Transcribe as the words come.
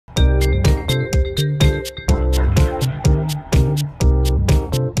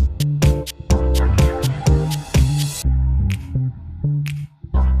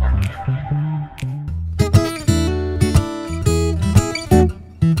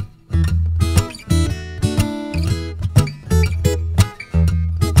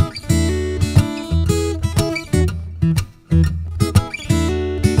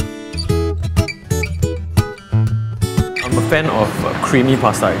fan of creamy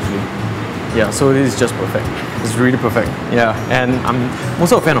pasta actually. Yeah, so this is just perfect. It's really perfect. Yeah, and I'm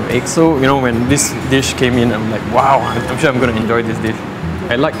also a fan of eggs. So you know, when this dish came in, I'm like, wow, I'm sure I'm gonna enjoy this dish.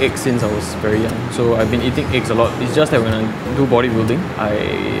 I like eggs since I was very young, so I've been eating eggs a lot. It's just that when I do bodybuilding,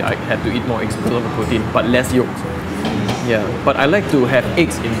 I had to eat more eggs because of the protein, but less yolks. Yeah, but I like to have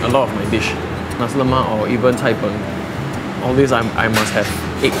eggs in a lot of my dish. Nasi lemak or even cai peng. All this I must have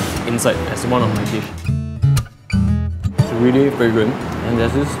egg inside as one of my dish. It's really very good. And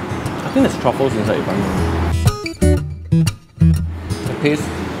there's this, I think there's truffles inside if I'm wrong. The taste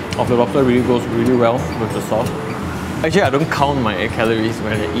of the lobster really goes really well with the sauce. Actually, I don't count my calories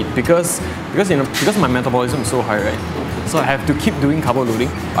when I eat because my metabolism is so high, right? So I have to keep doing carbo loading.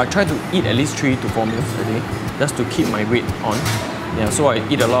 I try to eat at least 3 to 4 meals a day just to keep my weight on. Yeah, so I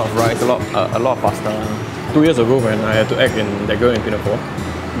eat a lot of rice, a lot of pasta. 2 years ago when I had to act in That Girl in Pinafore,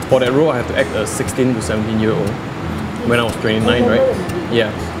 for that role I had to act a 16 to 17-year-old when I was 29, right?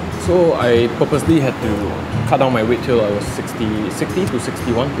 Yeah. So I purposely had to cut down my weight till I was 60 to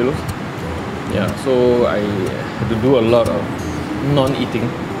 61 kilos. Yeah, so I had to do a lot of non-eating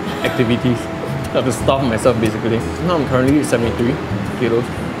activities. I have to starve myself basically. Now I'm currently 73 kilos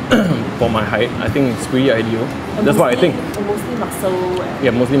for my height. I think it's pretty ideal. That's what I think. Mostly muscle.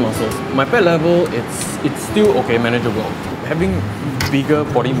 Yeah, mostly muscles. My fat level, it's still okay, manageable. Having bigger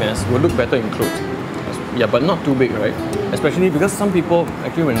body mass will look better in clothes. Yeah, but not too big, right? Especially because some people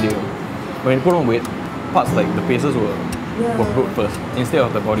actually when they put on weight, parts like the faces will grow first instead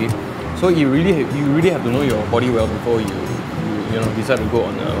of the body. So you really have to know your body well before you decide to go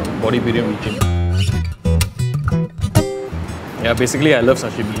on a bodybuilding regime. Yeah, basically I love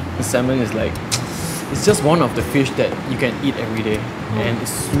sashimi. Salmon is like, it's just one of the fish that you can eat every day, and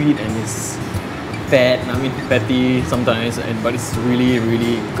it's sweet and it's fat. I mean fatty sometimes, but it's really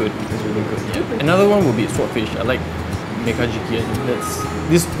good. It's really good. Yeah. Another one would be swordfish. I like mekajiki.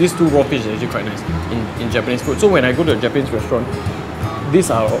 These two raw fish are actually quite nice in Japanese food. So when I go to a Japanese restaurant, these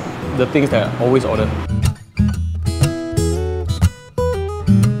are the things that I always order.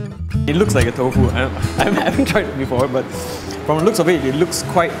 It looks like a tofu. I haven't tried it before, but from the looks of it, it looks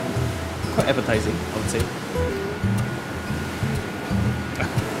quite appetizing, I would say.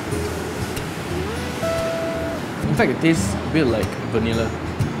 In fact, it tastes a bit like vanilla.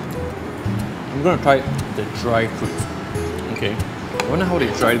 I'm gonna try the dry fruits. Okay. I wonder how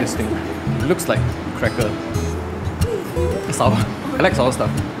they dry this thing. It looks like cracker. It's sour. I like sour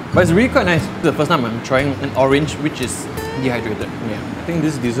stuff. But it's really quite nice. This is the first time I'm trying an orange which is dehydrated. Yeah. I think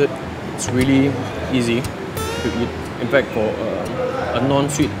this dessert is really easy to eat. In fact, for a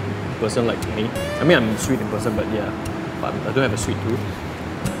non-sweet person like me, I mean I'm sweet in person, but yeah, but I don't have a sweet tooth.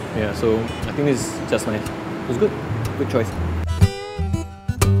 Yeah, so I think this is just nice. It's good. Good choice.